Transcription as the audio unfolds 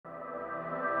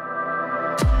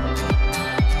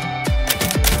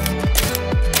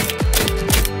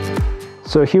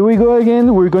So here we go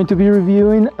again. We're going to be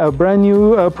reviewing a brand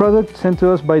new product sent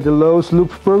to us by the Lowe's Loop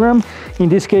program. In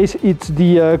this case, it's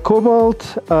the Kobalt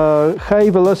high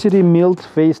velocity milled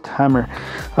faced hammer.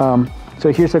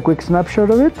 So here's a quick snapshot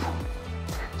of it.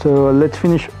 So let's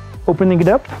finish opening it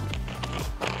up.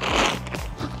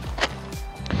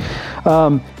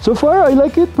 So far I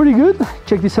like it pretty good.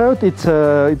 Check this out. It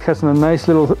has a nice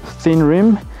little thin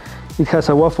rim. It has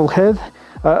a waffle head.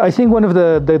 I think one of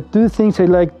the two things I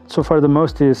like so far the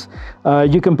most is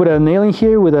you can put a nail in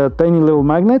here with a tiny little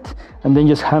magnet and then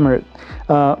just hammer it.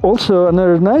 Also,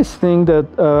 another nice thing that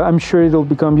I'm sure it'll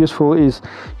become useful is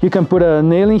you can put a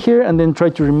nail in here and then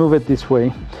try to remove it this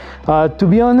way. To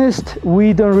be honest,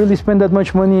 we don't really spend that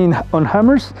much money on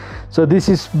hammers, so this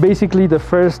is basically the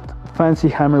first fancy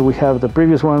hammer we have. The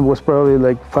previous one was probably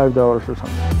like $5 or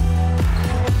something.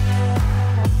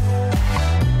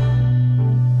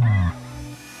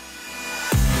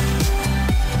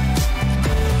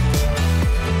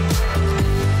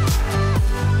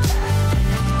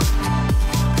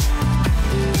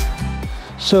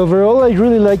 So overall, I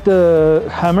really like the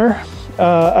hammer.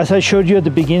 As I showed you at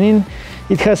the beginning,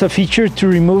 it has a feature to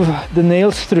remove the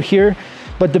nails through here,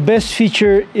 but the best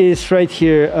feature is right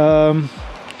here.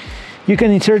 You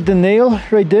can insert the nail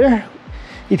right there.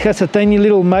 It has a tiny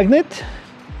little magnet,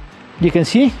 you can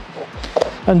see,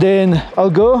 and then I'll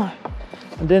go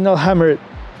and then I'll hammer it.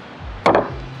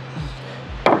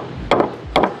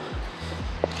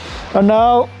 And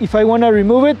now if I want to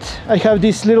remove it, I have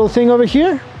this little thing over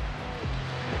here.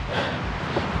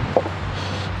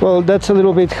 Well, that's a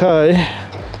little bit high.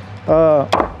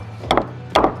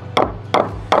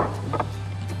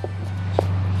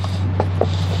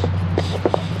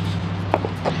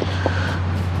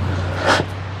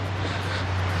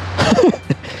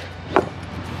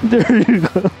 There you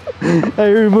go. I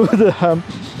removed the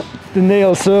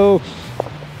nail. So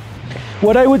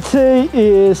what I would say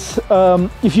is,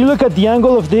 if you look at the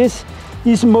angle of this,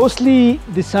 it's mostly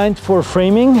designed for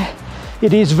framing.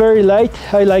 It is very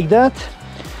light, I like that.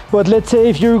 But let's say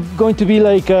if you're going to be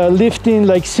like lifting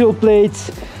like sill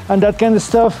plates and that kind of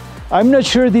stuff, I'm not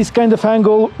sure this kind of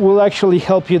angle will actually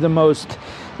help you the most.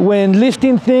 When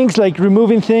lifting things, like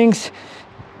removing things,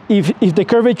 if the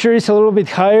curvature is a little bit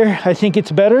higher, I think it's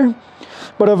better.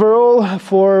 But overall,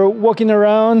 for walking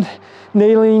around,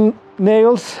 nailing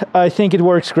nails, I think it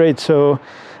works great. So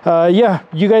yeah,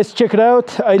 you guys check it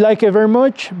out. I like it very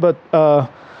much, but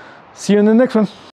see you in the next one.